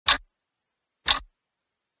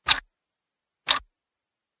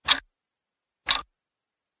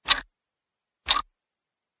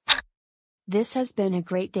This has been a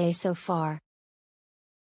great day so far.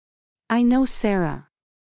 I know, Sarah.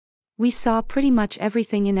 We saw pretty much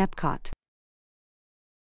everything in Epcot.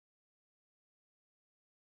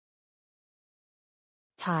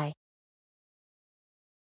 Hi.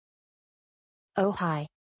 Oh hi.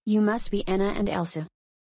 You must be Anna and Elsa.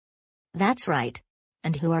 That's right.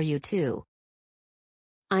 And who are you two?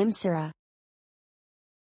 I'm Sarah.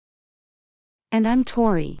 And I'm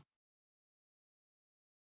Tori.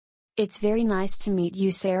 It's very nice to meet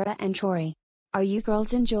you, Sarah and Tori. Are you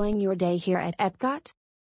girls enjoying your day here at Epcot?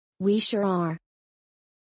 We sure are.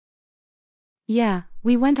 Yeah,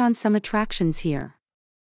 we went on some attractions here.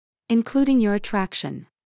 Including your attraction.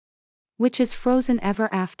 Which is Frozen Ever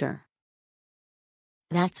After.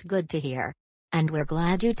 That's good to hear. And we're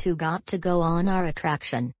glad you two got to go on our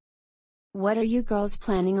attraction. What are you girls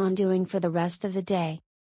planning on doing for the rest of the day?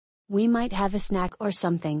 We might have a snack or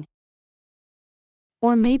something.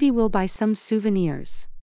 Or maybe we'll buy some souvenirs.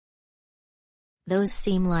 Those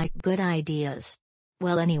seem like good ideas.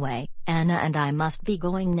 Well, anyway, Anna and I must be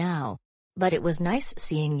going now. But it was nice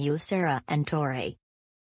seeing you, Sarah and Tori.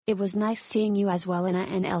 It was nice seeing you as well, Anna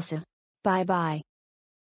and Elsa. Bye bye.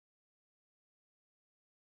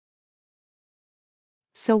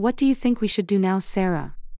 So what do you think we should do now,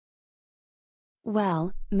 Sarah?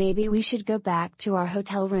 Well, maybe we should go back to our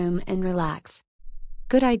hotel room and relax.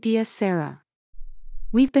 Good idea, Sarah.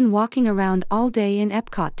 We've been walking around all day in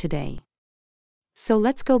Epcot today. So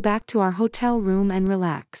let's go back to our hotel room and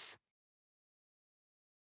relax.